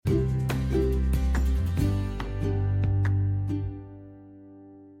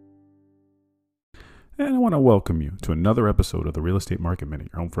And I want to welcome you to another episode of the Real Estate Market Minute,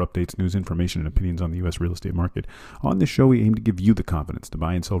 your home for updates, news, information, and opinions on the U.S. real estate market. On this show, we aim to give you the confidence to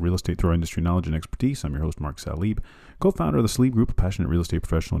buy and sell real estate through our industry knowledge and expertise. I'm your host, Mark Salib, co-founder of the Salib Group, a passionate real estate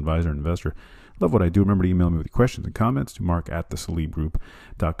professional, advisor, and investor. Love what I do. Remember to email me with your questions and comments to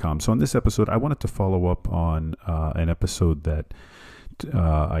mark@thesalibgroup.com. So on this episode, I wanted to follow up on an episode that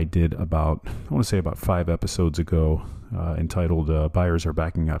I did about 5 episodes ago, entitled Buyers Are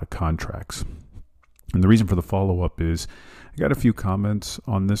Backing Out of Contracts. And the reason for the follow-up is I got a few comments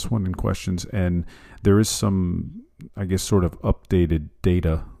on this one and questions, and there is some, sort of updated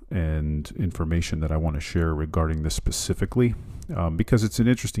data and information that I want to share regarding this specifically, because it's an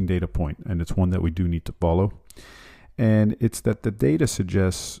interesting data point, and it's one that we do need to follow. And it's that the data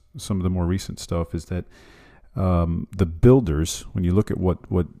suggests, some of the more recent stuff, is that the builders, when you look at what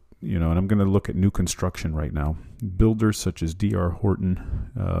and I'm going to look at new construction right now. Builders such as D.R. Horton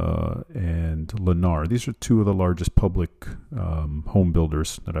and Lennar. These are two of the largest public home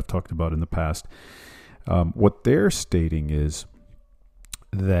builders that I've talked about in the past. What they're stating is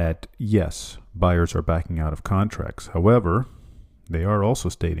that, yes, buyers are backing out of contracts. However, they are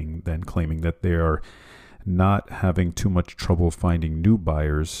also claiming that they are not having too much trouble finding new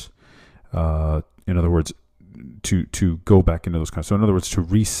buyers. In other words, to go back into those contracts. So in other words, to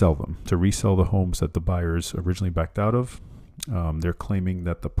resell the homes that the buyers originally backed out of. They're claiming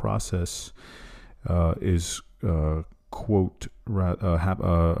that the process is, quote,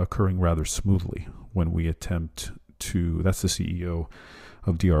 occurring rather smoothly when we attempt to, that's the CEO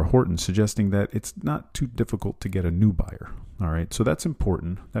of D.R. Horton, suggesting that it's not too difficult to get a new buyer. All right, so that's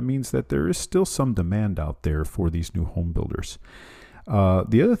important. That means that there is still some demand out there for these new home builders.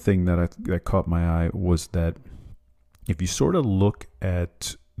 The other thing that caught my eye was that if you sort of look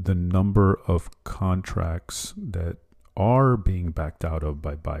at the number of contracts that are being backed out of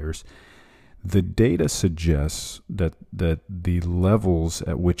by buyers, the data suggests that the levels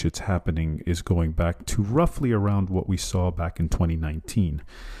at which it's happening is going back to roughly around what we saw back in 2019.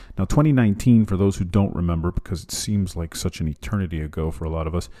 Now, 2019, for those who don't remember, because it seems like such an eternity ago for a lot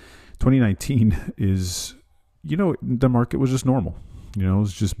of us, 2019 is, the market was just normal. It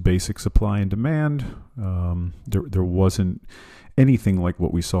was just basic supply and demand. There wasn't anything like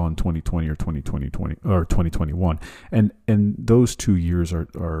what we saw in 2020 or 2021. And those 2 years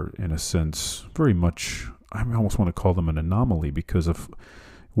are in a sense very much, I almost want to call them an anomaly, because of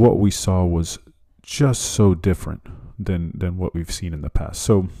what we saw was just so different than what we've seen in the past.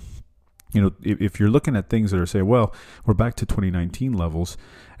 So, if you're looking at things that are saying, well, we're back to 2019 levels,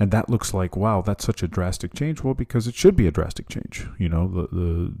 and that looks like, wow, that's such a drastic change. Well, because it should be a drastic change.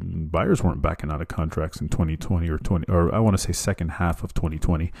 The buyers weren't backing out of contracts in 2020 or I want to say second half of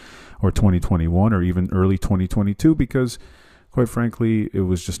 2020 or 2021 or even early 2022, because quite frankly, it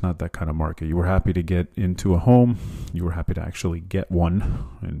was just not that kind of market. You were happy to get into a home. You were happy to actually get one.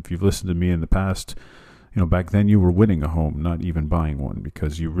 And if you've listened to me in the past, back then you were winning a home, not even buying one,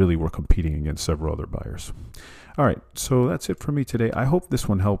 because you really were competing against several other buyers. All right, so that's it for me today. I hope this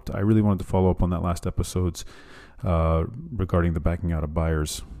one helped. I really wanted to follow up on that last episode's regarding the backing out of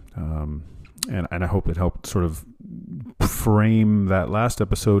buyers. And I hope it helped sort of frame that last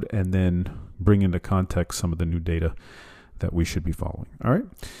episode and then bring into context some of the new data that we should be following. All right.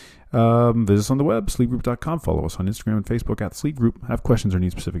 Visit us on the web, salibgroup.com. Follow us on Instagram and Facebook at Salib Group. Have questions or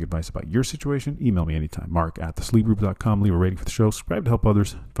need specific advice about your situation? Email me anytime, mark@thesalibgroup.com. Leave a rating for the show. Subscribe to help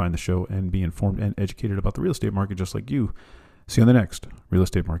others find the show and be informed and educated about the real estate market just like you. See you on the next Real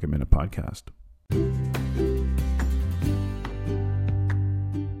Estate Market Minute podcast.